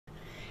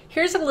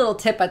Here's a little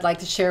tip I'd like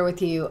to share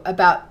with you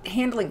about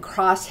handling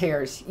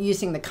crosshairs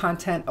using the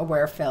content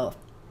aware fill.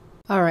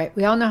 All right,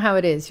 we all know how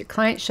it is. Your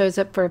client shows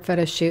up for a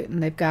photo shoot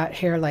and they've got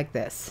hair like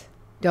this.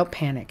 Don't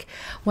panic.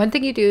 One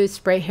thing you do is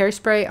spray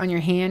hairspray on your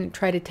hand and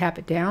try to tap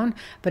it down.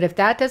 But if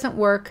that doesn't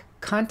work,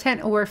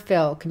 content aware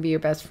fill can be your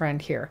best friend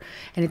here.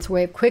 And it's a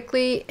way of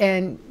quickly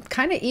and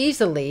kind of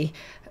easily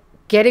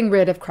getting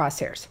rid of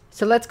crosshairs.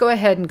 So let's go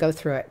ahead and go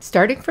through it.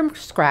 Starting from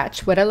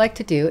scratch, what I like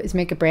to do is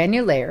make a brand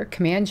new layer,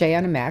 Command J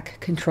on a Mac,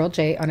 Control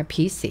J on a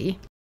PC,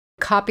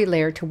 copy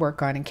layer to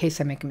work on in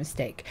case I make a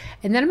mistake.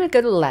 And then I'm going to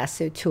go to the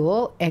lasso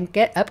tool and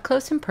get up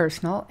close and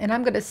personal, and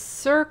I'm going to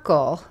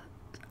circle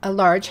a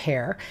large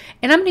hair,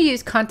 and I'm going to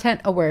use content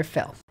aware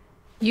fill.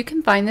 You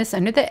can find this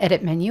under the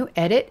edit menu,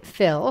 edit,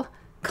 fill,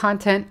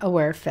 content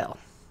aware fill.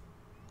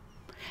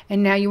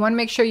 And now you want to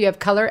make sure you have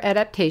color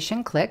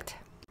adaptation clicked.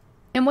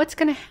 And what's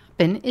going to happen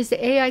is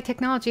the AI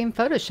technology in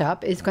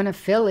Photoshop is going to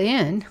fill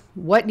in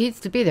what needs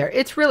to be there.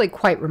 It's really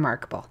quite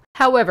remarkable.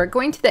 However,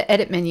 going to the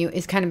edit menu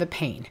is kind of a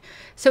pain.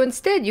 So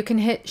instead you can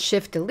hit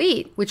Shift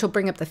Delete, which will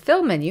bring up the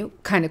fill menu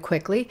kind of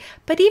quickly,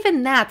 but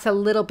even that's a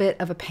little bit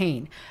of a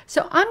pain.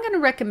 So I'm going to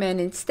recommend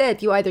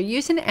instead you either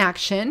use an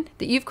action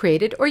that you've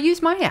created or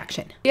use my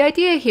action. The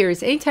idea here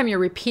is anytime you're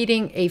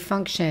repeating a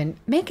function,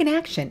 make an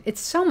action.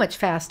 It's so much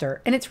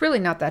faster and it's really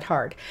not that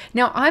hard.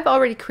 Now I've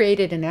already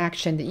created an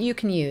action that you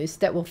can use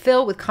that will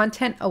fill with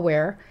content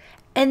aware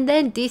and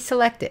then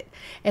deselect it.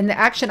 And the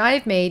action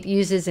I've made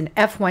uses an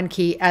F1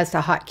 key as the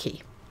hotkey.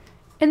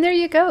 And there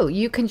you go.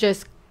 You can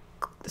just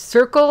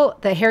circle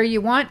the hair you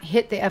want,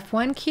 hit the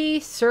F1 key,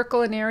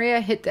 circle an area,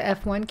 hit the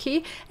F1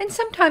 key, and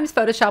sometimes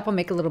Photoshop will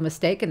make a little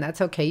mistake, and that's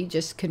okay. You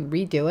just can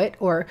redo it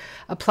or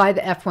apply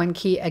the F1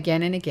 key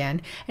again and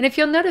again. And if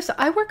you'll notice,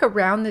 I work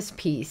around this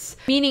piece,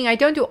 meaning I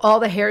don't do all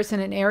the hairs in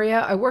an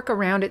area. I work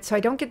around it so I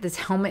don't get this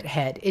helmet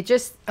head. It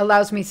just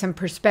allows me some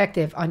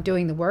perspective on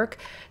doing the work.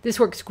 This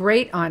works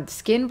great on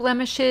skin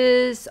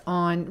blemishes,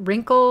 on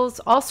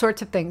wrinkles, all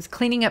sorts of things.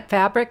 Cleaning up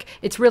fabric,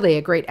 it's really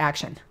a great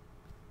action.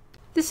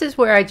 This is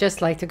where I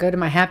just like to go to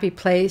my happy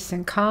place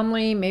and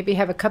calmly maybe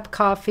have a cup of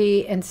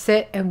coffee and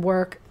sit and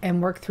work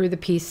through the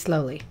piece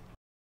slowly.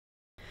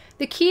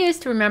 The key is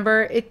to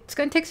remember it's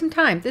going to take some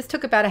time. This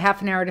took about a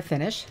half an hour to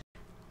finish.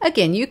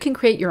 Again, you can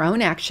create your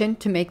own action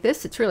to make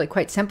this. It's really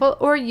quite simple,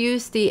 or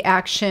use the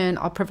action.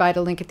 I'll provide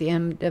a link at the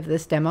end of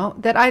this demo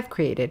that I've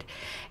created.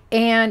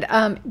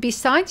 And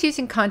besides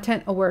using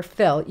content aware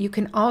fill, you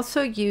can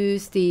also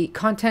use the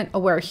content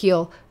aware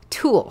heal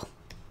tool.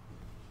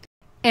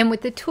 And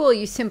with the tool,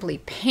 you simply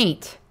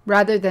paint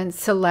rather than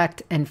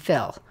select and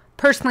fill.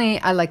 Personally,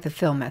 I like the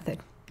fill method.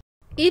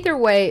 Either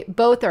way,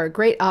 both are a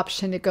great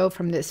option to go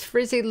from this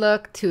frizzy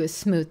look to a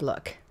smooth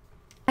look.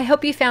 I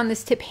hope you found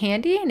this tip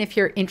handy, and if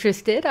you're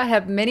interested, I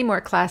have many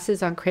more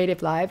classes on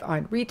Creative Live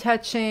on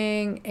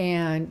retouching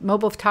and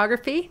mobile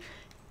photography.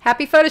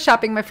 Happy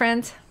photoshopping, my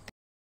friends!